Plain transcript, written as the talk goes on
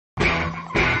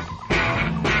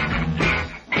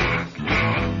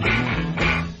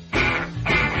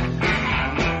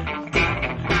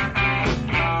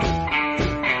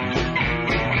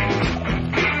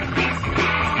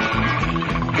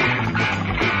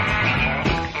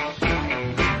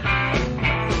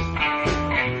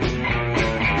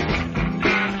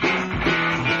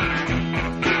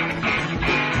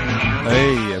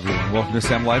Welcome to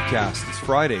Sam Livecast. It's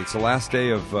Friday. It's the last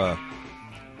day of the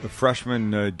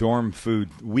freshman dorm food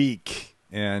week,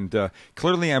 and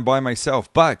clearly I'm by myself.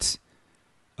 But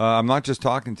I'm not just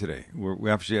talking today.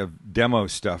 We actually have demo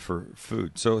stuff for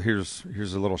food. So here's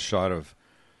a little shot of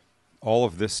all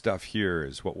of this stuff. Here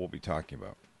is what we'll be talking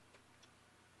about.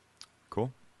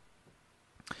 Cool.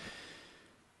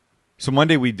 So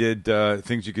Monday we did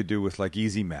things you could do with like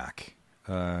Easy Mac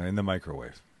in the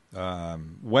microwave.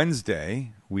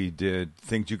 Wednesday, we did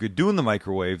things you could do in the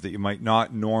microwave that you might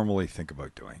not normally think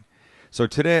about doing. So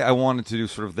today I wanted to do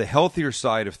sort of the healthier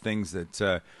side of things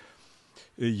that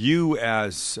you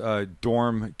as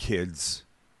dorm kids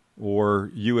or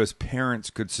you as parents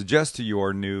could suggest to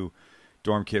your new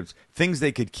dorm kids, things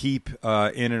they could keep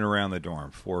in and around the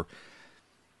dorm for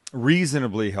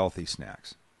reasonably healthy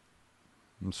snacks.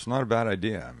 It's not a bad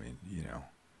idea. I mean, you know,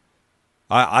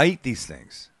 I eat these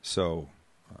things, so...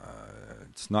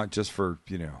 it's not just for,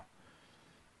 you know,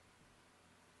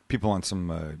 people on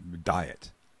some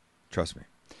diet. Trust me.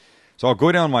 So I'll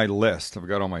go down my list. I've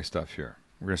got all my stuff here.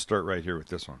 We're going to start right here with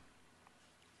this one.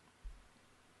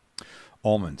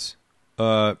 Almonds.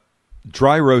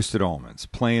 Dry roasted almonds.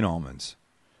 Plain almonds.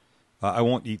 I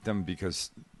won't eat them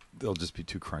because they'll just be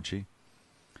too crunchy.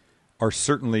 Are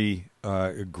certainly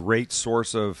a great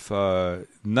source of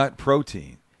nut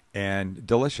protein and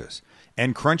delicious.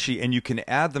 And crunchy, and you can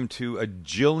add them to a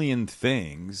jillion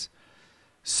things,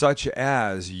 such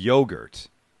as yogurt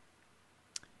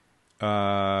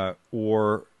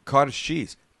or cottage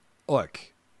cheese.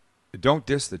 Look, don't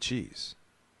diss the cheese.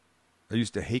 I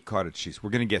used to hate cottage cheese.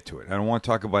 We're going to get to it. I don't want to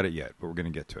talk about it yet, but we're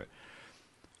going to get to it.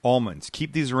 Almonds,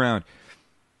 keep these around.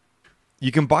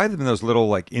 You can buy them in those little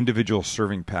like individual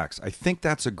serving packs. I think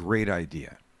that's a great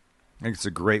idea. I think it's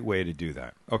a great way to do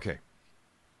that. Okay.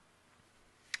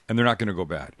 And they're not going to go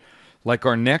bad. Like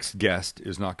our next guest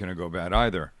is not going to go bad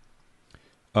either.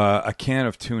 A can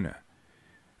of tuna.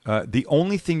 The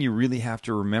only thing you really have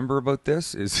to remember about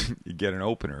this is you get an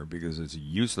opener because it's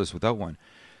useless without one.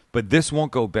 But this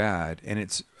won't go bad, and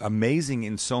it's amazing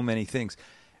in so many things.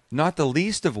 Not the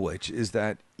least of which is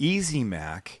that Easy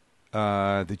Mac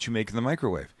that you make in the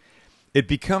microwave. It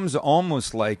becomes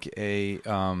almost like a,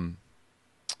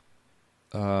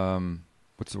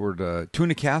 what's the word?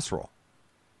 Tuna casserole.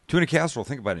 Tuna casserole,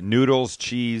 think about it. Noodles,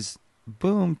 cheese,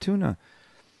 boom, tuna.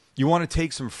 You want to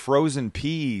take some frozen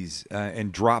peas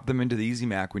and drop them into the Easy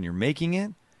Mac when you're making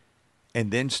it,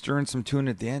 and then stir in some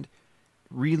tuna at the end.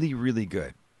 Really, really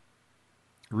good.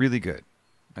 Really good.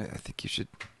 I think you should...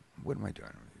 What am I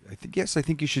doing? I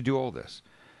think you should do all this.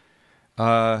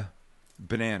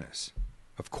 Bananas.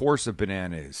 Of course a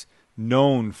banana is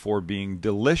known for being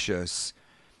delicious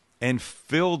and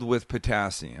filled with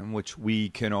potassium, which we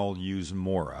can all use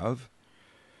more of.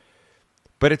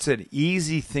 But it's an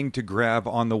easy thing to grab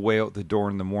on the way out the door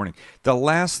in the morning. The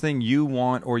last thing you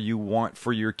want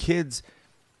for your kids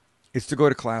is to go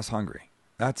to class hungry.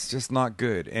 That's just not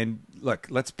good. And look,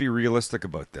 let's be realistic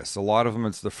about this. A lot of them,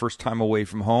 it's the first time away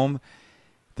from home.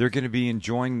 They're going to be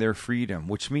enjoying their freedom,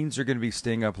 which means they're going to be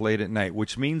staying up late at night,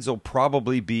 which means they'll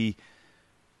probably be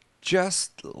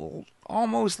just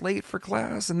almost late for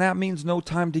class, and that means no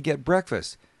time to get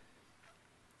breakfast.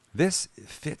 This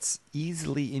fits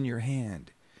easily in your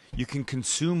hand. You can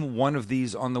consume one of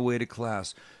these on the way to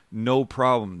class. No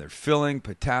problem. They're filling,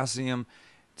 potassium.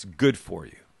 It's good for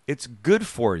you. It's good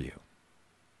for you.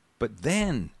 But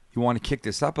then you want to kick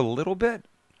this up a little bit.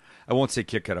 I won't say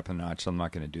kick it up a notch. So I'm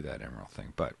not going to do that Emerald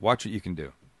thing. But watch what you can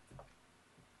do.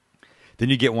 Then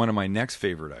you get one of my next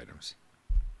favorite items.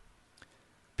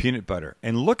 Peanut butter.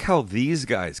 And look how these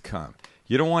guys come.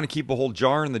 You don't want to keep a whole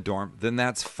jar in the dorm, then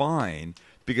that's fine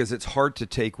because it's hard to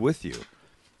take with you.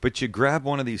 But you grab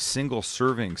one of these single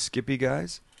serving Skippy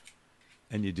guys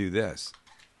and you do this.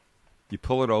 You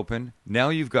pull it open. Now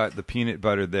you've got the peanut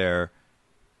butter there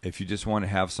if you just want to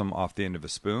have some off the end of a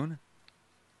spoon.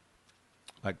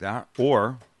 Like that.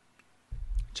 Or,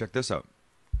 check this out.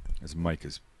 This mic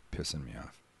is pissing me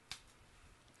off.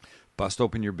 Bust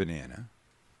open your banana.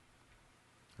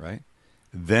 Right?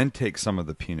 Then take some of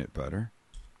the peanut butter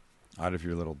out of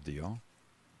your little deal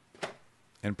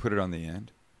and put it on the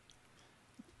end.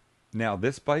 Now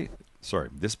this bite,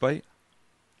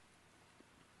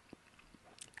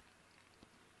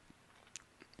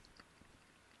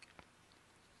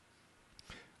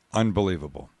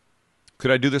 unbelievable. Could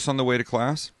I do this on the way to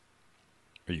class?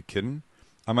 Are you kidding?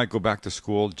 I might go back to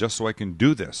school just so I can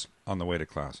do this on the way to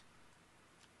class.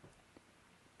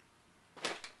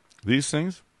 These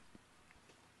things,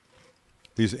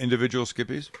 these individual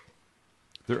Skippies,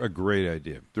 they're a great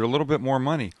idea. They're a little bit more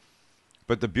money,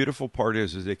 but the beautiful part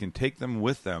is they can take them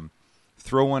with them,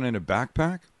 throw one in a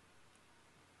backpack,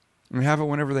 and have it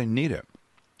whenever they need it.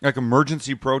 Like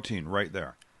emergency protein right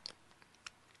there.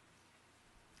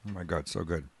 Oh my God, so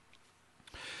good.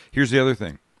 Here's the other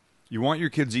thing. You want your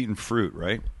kids eating fruit,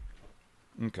 right?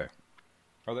 Okay.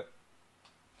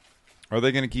 Are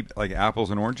they going to keep like apples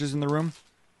and oranges in the room?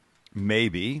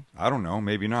 Maybe. I don't know.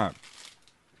 Maybe not.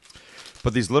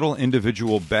 But these little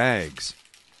individual bags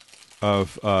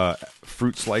of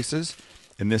fruit slices,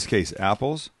 in this case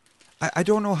apples, I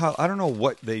don't know how. I don't know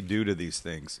what they do to these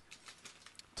things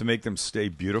to make them stay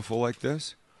beautiful like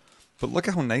this. But look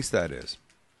how nice that is.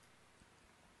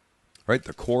 Right?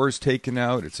 The core is taken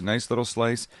out. It's a nice little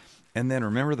slice. And then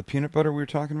remember the peanut butter we were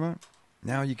talking about?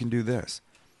 Now you can do this.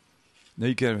 Now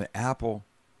you can have an apple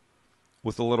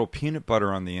with a little peanut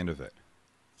butter on the end of it.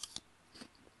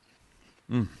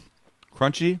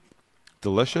 Crunchy,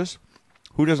 delicious.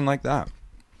 Who doesn't like that?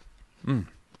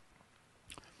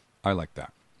 I like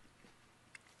that.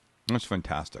 That's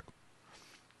fantastic.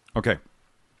 Okay.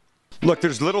 Look,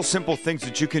 there's little simple things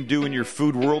that you can do in your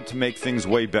food world to make things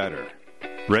way better.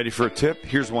 Ready for a tip?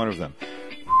 Here's one of them.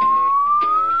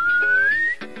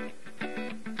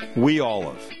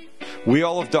 WeOlive.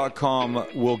 WeOlive.com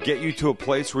will get you to a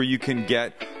place where you can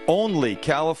get only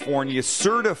California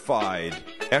certified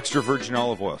extra virgin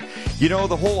olive oil. You know,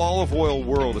 the whole olive oil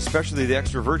world, especially the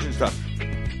extra virgin stuff,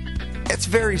 it's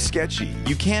very sketchy.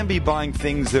 You can be buying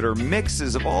things that are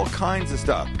mixes of all kinds of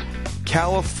stuff.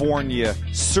 California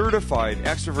certified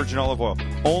extra virgin olive oil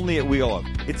only at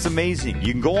WeOlive. It's amazing.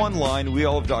 You can go online,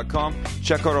 WeOlive.com,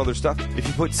 check out other stuff. If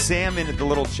you put Sam in at the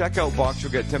little checkout box,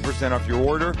 you'll get 10% off your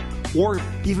order. Or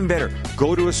even better,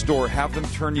 go to a store, have them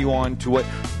turn you on to what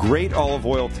great olive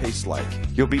oil tastes like.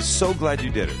 You'll be so glad you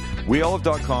did it.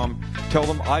 WeOlive.com, tell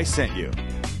them I sent you.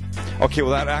 Okay,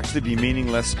 well, that'd actually be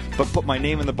meaningless, but put my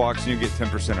name in the box and you get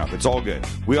 10% off. It's all good.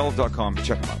 WeOlive.com,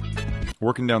 check them out.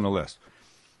 Working down the list.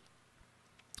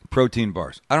 Protein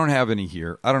bars. I don't have any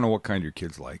here. I don't know what kind your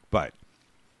kids like, but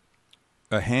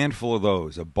a handful of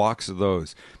those, a box of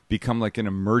those, become like an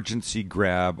emergency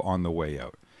grab on the way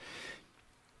out.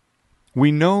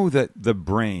 We know that the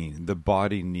brain, the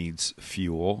body needs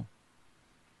fuel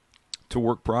to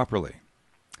work properly,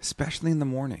 especially in the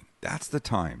morning. That's the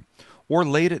time. Or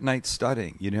late at night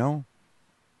studying, you know?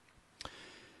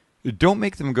 Don't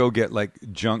make them go get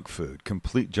like junk food,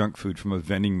 complete junk food from a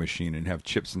vending machine and have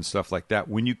chips and stuff like that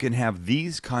when you can have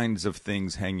these kinds of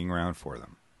things hanging around for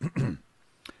them.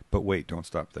 But wait, don't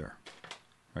stop there.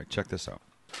 All right, check this out.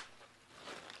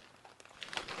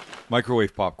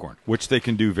 Microwave popcorn, which they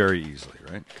can do very easily,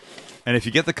 right? And if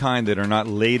you get the kind that are not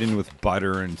laden with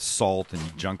butter and salt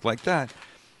and junk like that,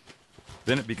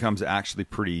 then it becomes actually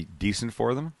pretty decent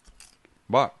for them.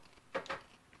 But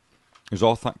there's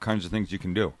all kinds of things you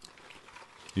can do.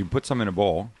 You can put some in a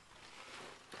bowl,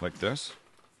 like this.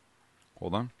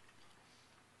 Hold on.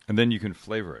 And then you can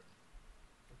flavor it.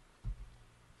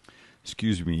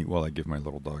 Excuse me while I give my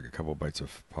little dog a couple bites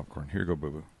of popcorn. Here you go,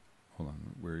 boo-boo. Hold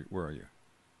on. Where are you?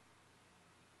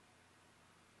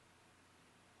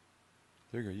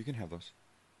 There you go. You can have those.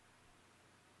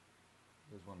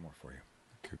 There's one more for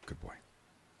you. Good boy.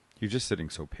 You're just sitting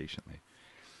so patiently.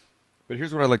 But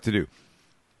here's what I like to do.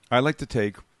 I like to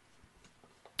take,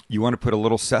 you want to put a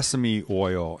little sesame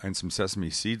oil and some sesame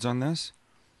seeds on this?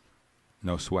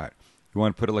 No sweat. You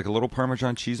want to put like a little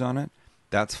Parmesan cheese on it?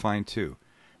 That's fine too.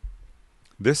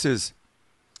 This is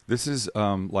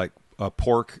like a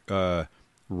pork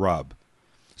rub.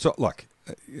 So look,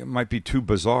 it might be too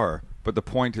bizarre, but the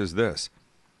point is this.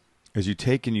 As you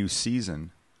take and you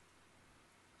season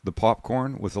the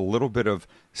popcorn with a little bit of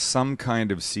some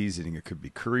kind of seasoning. It could be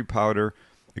curry powder.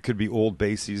 It could be Old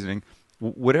Bay seasoning.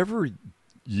 Whatever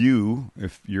you,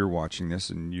 if you're watching this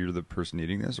and you're the person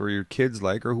eating this, or your kids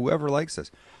like, or whoever likes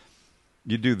this,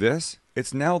 you do this.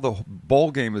 It's now the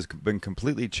bowl game has been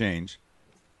completely changed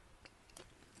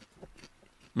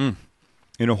in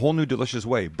a whole new delicious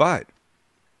way. But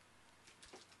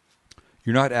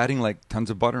you're not adding like tons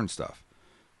of butter and stuff.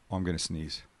 Oh, I'm going to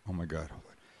sneeze. Oh, my God.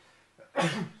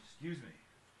 Excuse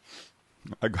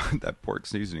me. I got that pork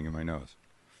seasoning in my nose.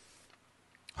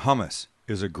 Hummus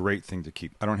is a great thing to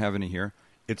keep. I don't have any here.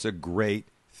 It's a great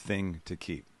thing to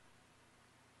keep.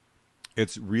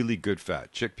 It's really good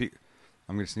fat. Chickpea.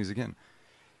 I'm going to sneeze again.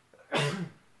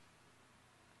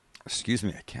 Excuse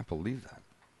me. I can't believe that.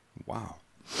 Wow.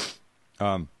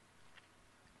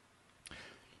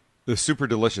 They're super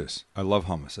delicious. I love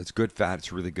hummus. It's good fat.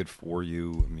 It's really good for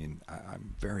you. I mean,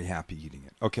 I'm very happy eating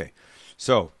it. Okay.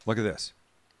 So look at this.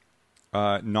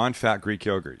 Non-fat Greek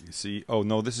yogurt. You see? Oh,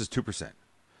 no, this is 2%.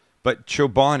 But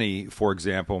Chobani, for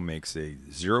example, makes a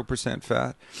 0%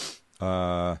 fat.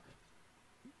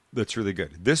 That's really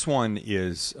good. This one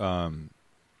is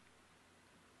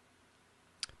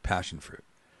Passion fruit.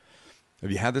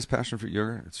 Have you had this passion fruit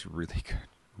yogurt? It's really good.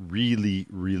 Really,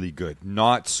 really good.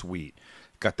 Not sweet.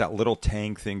 Got that little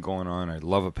tang thing going on. I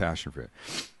love a passion fruit.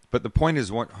 But the point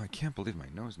is, I can't believe my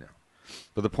nose now.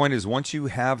 But the point is, once you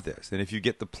have this, and if you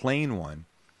get the plain one,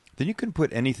 then you can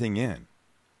put anything in.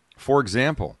 For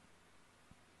example,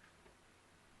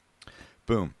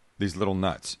 boom, these little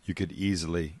nuts you could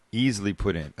easily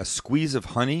put in. A squeeze of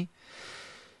honey,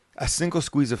 a single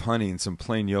squeeze of honey in some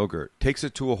plain yogurt takes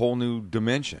it to a whole new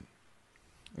dimension.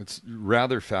 It's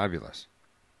rather fabulous.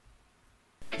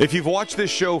 If you've watched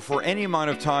this show for any amount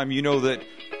of time, you know that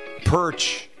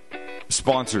Perch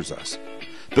sponsors us.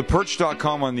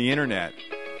 ThePerch.com on the internet.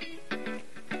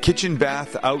 Kitchen,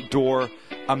 bath, outdoor,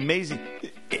 amazing.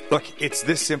 Look, it's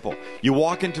this simple. You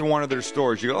walk into one of their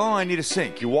stores, you go, oh, I need a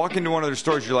sink. You walk into one of their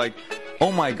stores, you're like,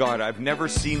 oh my God, I've never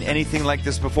seen anything like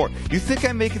this before. You think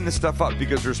I'm making this stuff up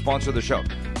because they're a sponsor of the show.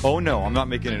 Oh no, I'm not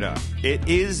making it up. It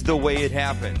is the way it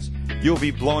happens. You'll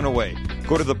be blown away.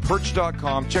 Go to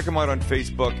theperch.com, check them out on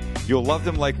Facebook. You'll love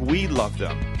them like we love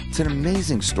them. It's an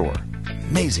amazing store.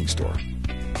 Amazing store.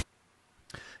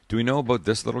 Do we know about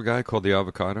this little guy called the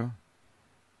avocado?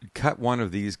 Cut one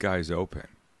of these guys open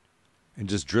and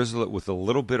just drizzle it with a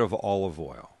little bit of olive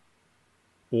oil.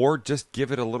 Or just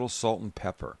give it a little salt and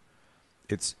pepper.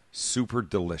 It's super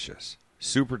delicious.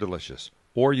 Super delicious.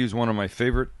 Or use one of my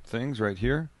favorite things right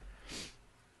here.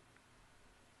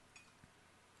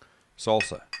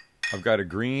 Salsa. I've got a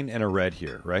green and a red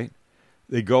here, right?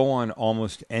 They go on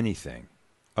almost anything.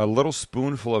 A little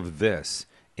spoonful of this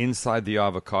inside the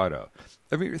avocado.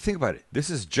 I mean, think about it. This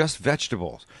is just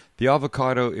vegetables. The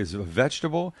avocado is a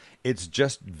vegetable. It's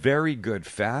just very good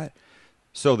fat.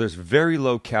 So there's very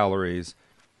low calories,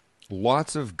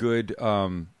 lots of good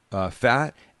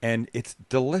fat, and it's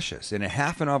delicious. And a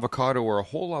half an avocado or a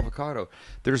whole avocado,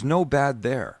 there's no bad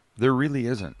there. There really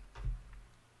isn't.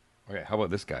 Okay, how about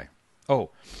this guy?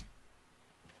 Oh,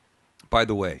 by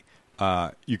the way,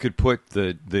 you could put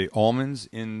the almonds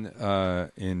in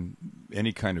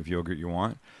any kind of yogurt you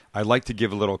want. I like to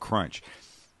give a little crunch.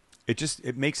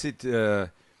 It makes it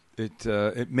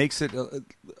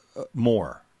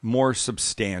more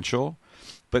substantial,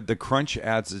 but the crunch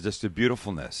adds just a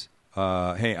beautifulness.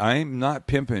 Hey, I'm not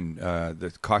pimping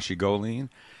the kashi goleen.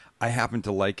 I happen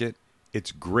to like it.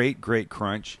 It's great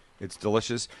crunch. It's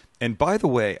delicious. And by the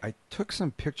way, I took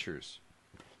some pictures.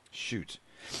 Shoot.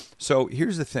 So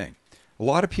here's the thing. A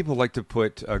lot of people like to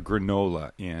put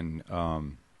granola in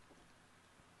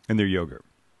their yogurt.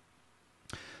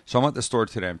 So I'm at the store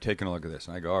today. I'm taking a look at this,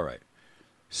 and I go, all right.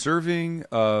 Serving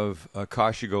of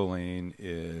kashi goleen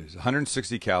is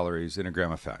 160 calories and a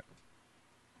gram of fat.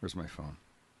 Where's my phone?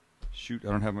 Shoot,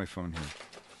 I don't have my phone here.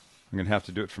 I'm going to have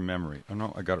to do it from memory. Oh,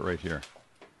 no, I got it right here.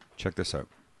 Check this out.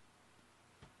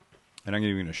 And I'm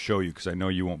even going to show you because I know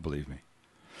you won't believe me.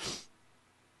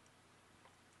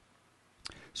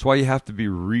 That's why you have to be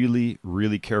really,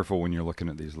 really careful when you're looking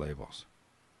at these labels.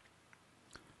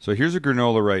 So here's a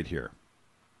granola right here.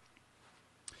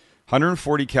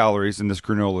 140 calories in this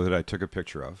granola that I took a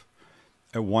picture of,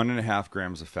 and 1.5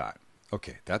 grams of fat.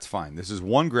 Okay, that's fine. This is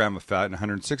 1 gram of fat and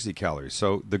 160 calories.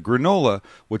 So the granola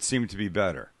would seem to be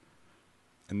better.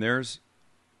 And there's,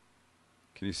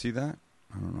 can you see that?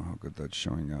 I don't know how good that's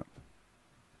showing up.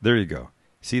 There you go.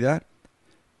 See that?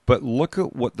 But look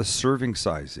at what the serving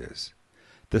size is.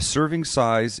 The serving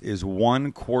size is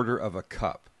 1/4 of a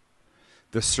cup.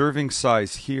 The serving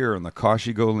size here on the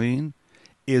kashi goleen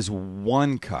is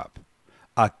 1 cup.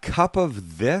 A cup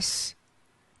of this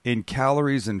in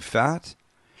calories and fat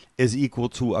is equal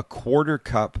to a 1/4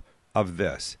 cup of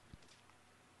this.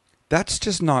 That's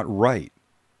just not right.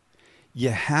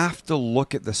 You have to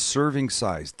look at the serving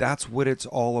size. That's what it's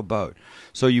all about.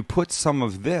 So you put some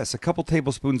of this, a couple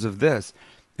tablespoons of this,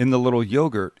 in the little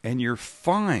yogurt, and you're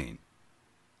fine.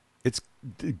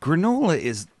 Granola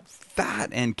is fat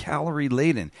and calorie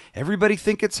laden. Everybody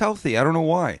think it's healthy. I don't know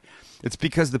why. It's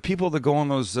because the people that go on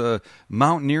those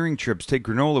mountaineering trips take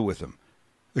granola with them.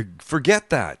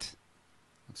 Forget that.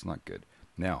 That's not good.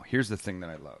 Now, here's the thing that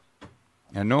I love.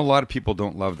 I know a lot of people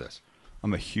don't love this.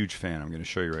 I'm a huge fan. I'm going to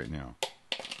show you right now.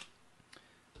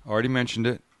 Already mentioned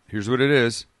it. Here's what it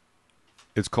is.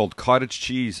 It's called cottage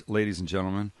cheese, ladies and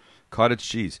gentlemen. Cottage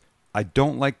cheese. I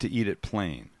don't like to eat it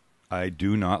plain. I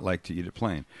do not like to eat it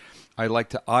plain. I like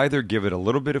to either give it a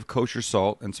little bit of kosher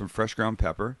salt and some fresh ground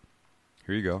pepper.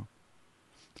 Here you go.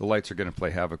 The lights are going to play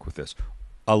havoc with this.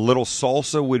 A little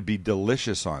salsa would be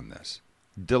delicious on this.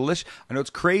 Delicious. I know it's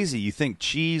crazy. You think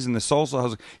cheese and the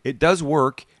salsa, it does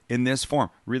work in this form.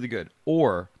 Really good.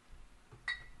 Or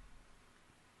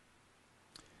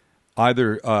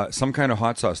either some kind of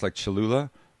hot sauce like Cholula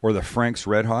or the Frank's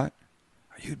Red Hot.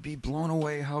 You'd be blown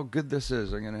away how good this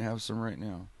is. I'm going to have some right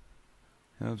now.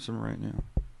 Have some right now.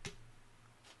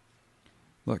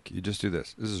 Look, you just do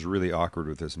this. This is really awkward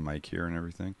with this mic here and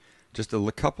everything. Just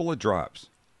a couple of drops.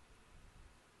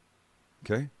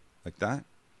 Okay? Like that.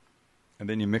 And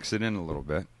then you mix it in a little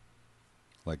bit.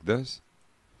 Like this.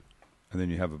 And then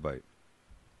you have a bite.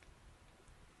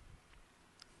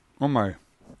 Oh my.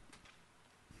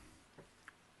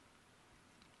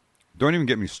 Don't even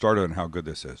get me started on how good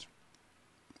this is.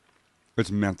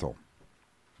 It's mental.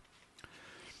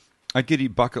 I could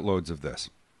eat bucket loads of this.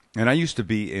 And I used to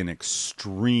be an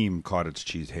extreme cottage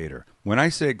cheese hater. When I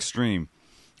say extreme,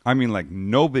 I mean like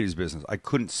nobody's business. I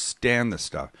couldn't stand this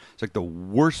stuff. It's like the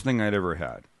worst thing I'd ever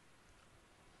had.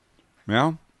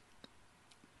 Now,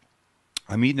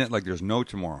 I'm eating it like there's no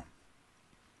tomorrow.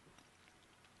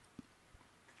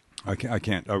 I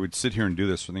can't. I would sit here and do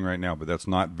this thing right now, but that's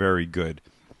not very good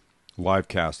live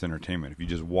cast entertainment if you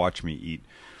just watch me eat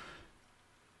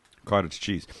cottage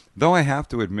cheese. Though I have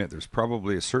to admit, there's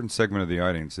probably a certain segment of the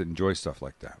audience that enjoys stuff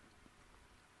like that.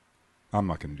 I'm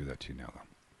not going to do that to you now,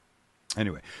 though.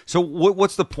 Anyway, so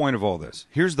what's the point of all this?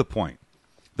 Here's the point.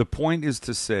 The point is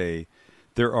to say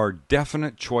there are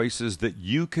definite choices that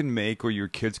you can make or your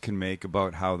kids can make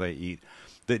about how they eat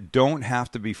that don't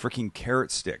have to be freaking carrot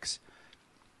sticks.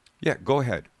 Yeah, go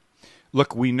ahead.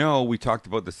 Look, we talked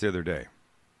about this the other day.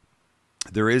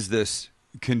 There is this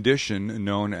condition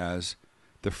known as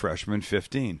the freshman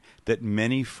 15 that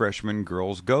many freshman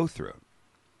girls go through.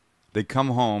 They come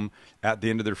home at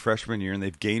the end of their freshman year and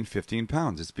they've gained 15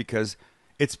 pounds. It's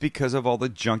because of all the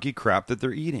junky crap that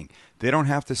they're eating. They don't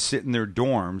have to sit in their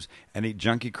dorms and eat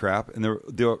junky crap. And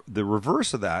the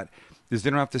reverse of that is they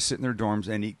don't have to sit in their dorms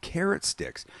and eat carrot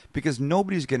sticks because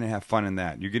nobody's going to have fun in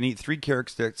that. You're going to eat 3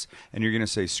 carrot sticks and you're going to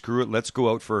say, screw it, let's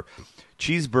go out for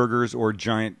cheeseburgers or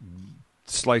giant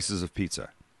slices of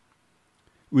pizza.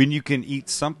 When you can eat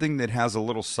something that has a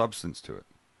little substance to it.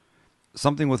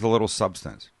 Something with a little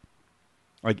substance.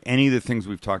 Like any of the things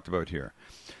we've talked about here.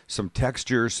 Some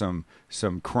texture, some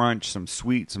crunch, some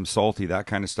sweet, some salty, that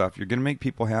kind of stuff. You're going to make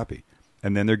people happy.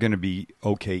 And then they're going to be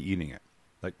okay eating it.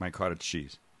 Like my cottage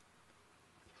cheese.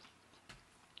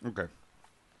 Okay.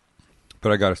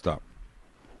 But I got to stop.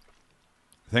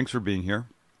 Thanks for being here.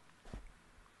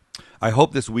 I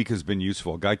hope this week has been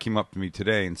useful. A guy came up to me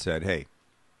today and said, hey,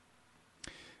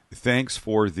 thanks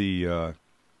for the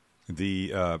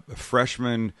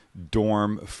freshman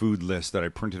dorm food list that I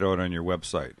printed out on your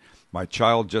website. My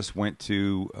child just went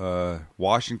to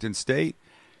Washington State,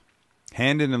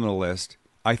 handed him the list.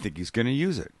 I think he's going to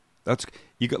use it.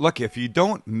 Look, if you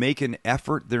don't make an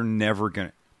effort, they're never going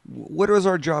to. What is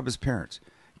our job as parents?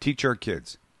 Teach our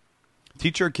kids.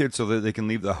 Teach our kids so that they can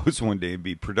leave the house one day and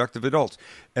be productive adults.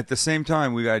 At the same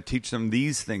time, we got to teach them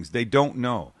these things. They don't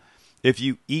know. If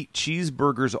you eat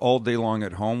cheeseburgers all day long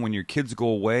at home, when your kids go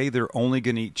away, they're only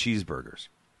going to eat cheeseburgers.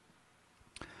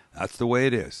 That's the way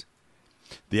it is.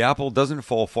 The apple doesn't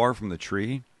fall far from the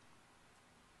tree.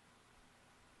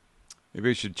 Maybe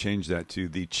I should change that to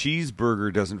the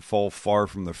cheeseburger doesn't fall far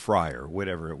from the fryer,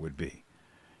 whatever it would be.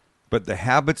 But the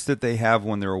habits that they have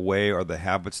when they're away are the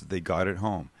habits that they got at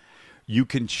home. You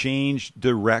can change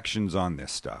directions on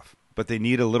this stuff, but they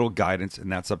need a little guidance,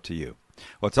 and that's up to you.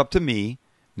 Well, it's up to me.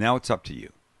 Now it's up to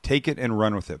you. Take it and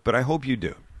run with it, but I hope you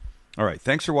do. All right,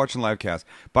 thanks for watching Livecast.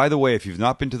 By the way, if you've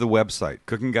not been to the website,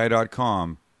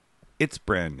 cookingguy.com, it's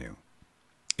brand new.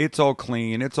 It's all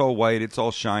clean. It's all white. It's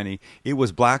all shiny. It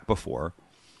was black before.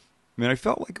 I mean, I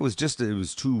felt like it was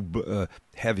too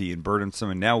heavy and burdensome,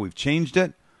 and now we've changed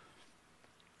it.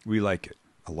 We like it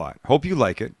a lot. Hope you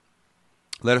like it.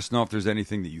 Let us know if there's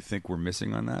anything that you think we're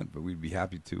missing on that, but we'd be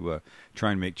happy to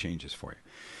try and make changes for you.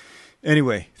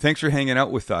 Anyway, thanks for hanging out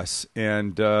with us,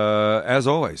 and as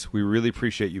always, we really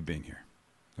appreciate you being here.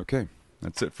 Okay,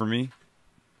 that's it for me.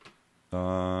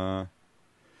 Have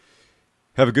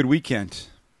a good weekend.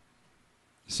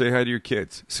 Say hi to your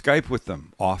kids. Skype with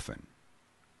them often.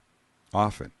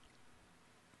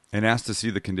 And ask to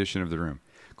see the condition of the room.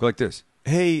 Go like this.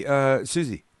 Hey,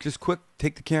 Susie, just quick,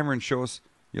 take the camera and show us.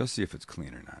 You'll see if it's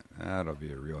clean or not. That'll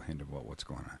be a real hint of what's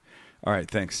going on. All right,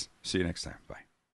 thanks. See you next time. Bye.